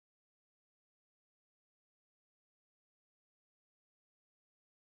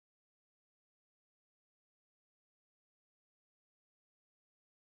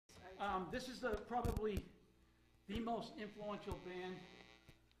This is probably the most influential band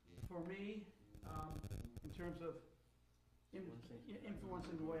for me in terms of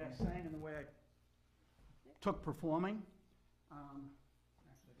influencing the way I sang and the way I took performing.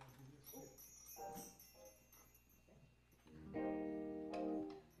 Actually, I gotta do this.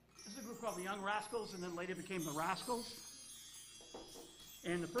 This is a group called the Young Rascals, and then later became the Rascals.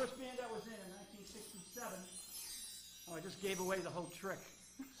 And the first band I was in 1967, oh, I just gave away the whole trick.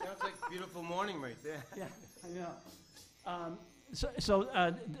 Sounds like Beautiful Morning right there. Yeah, I know.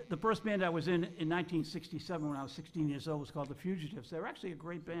 The first band I was in 1967 when I was 16 years old was called The Fugitives. They were actually a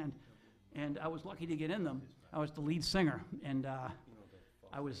great band, and I was lucky to get in them. I was the lead singer, and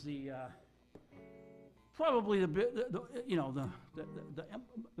I was probably the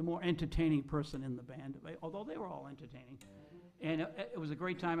more entertaining person in the band, although they were all entertaining. And it was a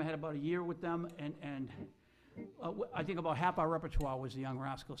great time. I had about a year with them, and I think about half our repertoire was the Young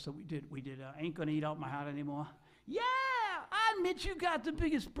Rascals. So we did Ain't Gonna Eat Out My Heart Anymore. Yeah, I admit you got the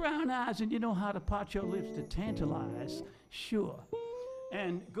biggest brown eyes, and you know how to part your lips to tantalize. Sure.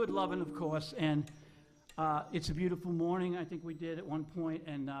 And Good Lovin', of course, and It's a Beautiful Morning, I think we did at one point,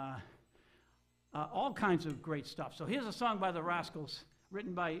 and all kinds of great stuff. So here's a song by the Rascals,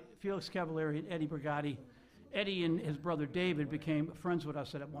 written by Felix Cavaliere and Eddie Brigati. Eddie and his brother David became friends with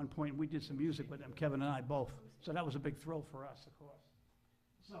us at one point, and we did some music with them, Kevin and I both. So that was a big thrill for us, of course.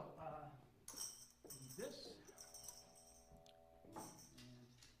 So, this.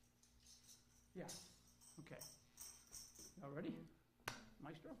 Yeah, okay. Y'all ready?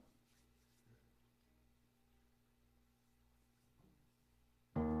 Maestro?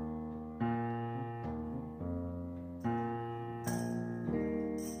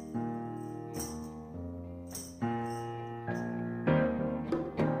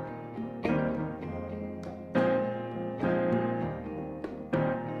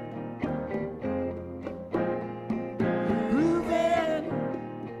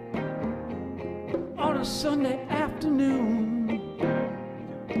 Sunday afternoon,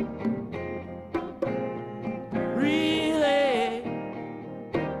 really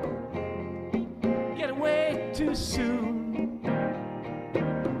get away too soon.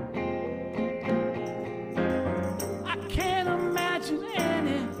 I can't imagine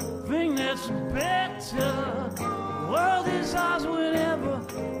anything that's better. The world is ours whenever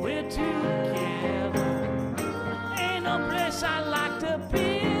we're together. Ain't no place I like to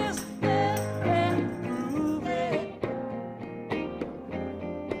be.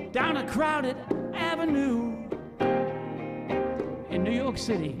 Down a crowded avenue in New York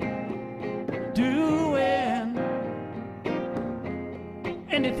City, doing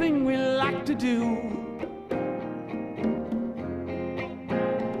anything we like to do.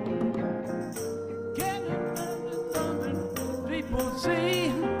 People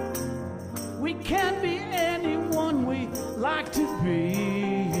say we can't be anyone we like to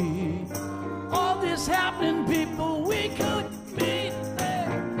be. All this happening, people, we could be.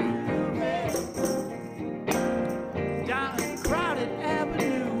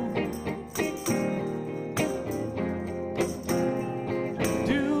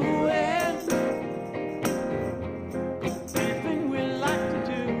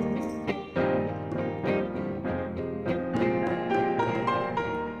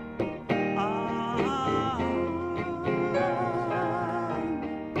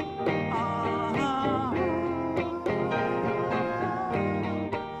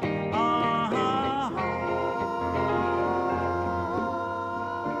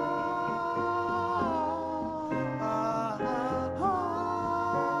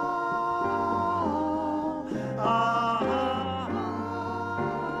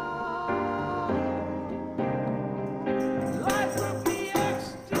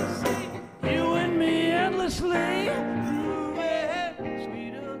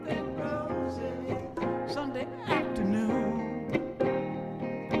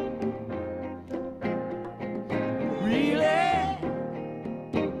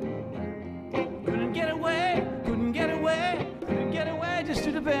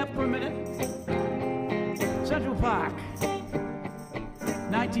 Central Park,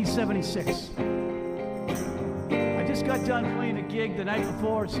 1976. I just got done playing a gig the night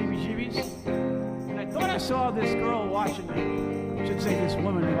before at CBGB's, and I thought I saw this girl watching me. I should say this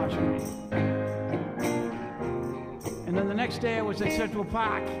woman watching me. And then the next day I was at Central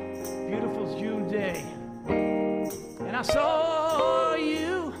Park, beautiful June day, and I saw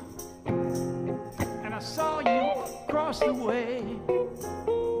you, and I saw you across the way.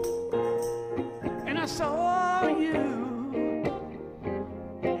 I saw you,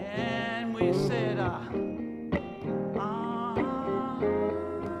 and we said,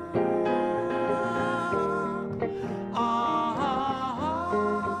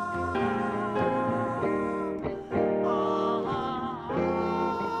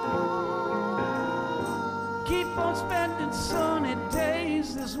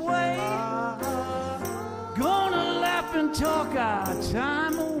 and talk our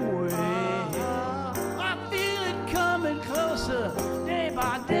time away. I feel it coming closer day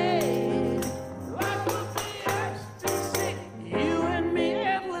by day. Life will be ecstasy, you and me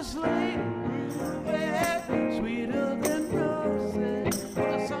endlessly. Yeah, sweeter than roses on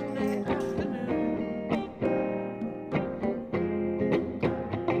a Sunday afternoon.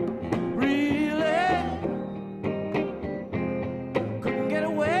 Really, couldn't get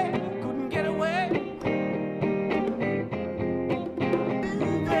away, couldn't get away.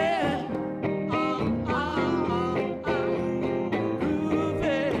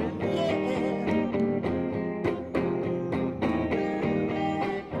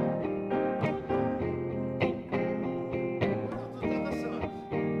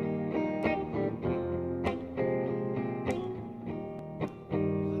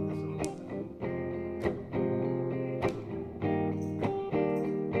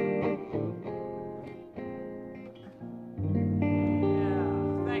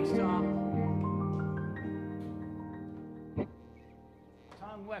 Thanks, Tom.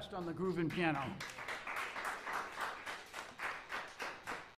 Tom West on the Groovin piano.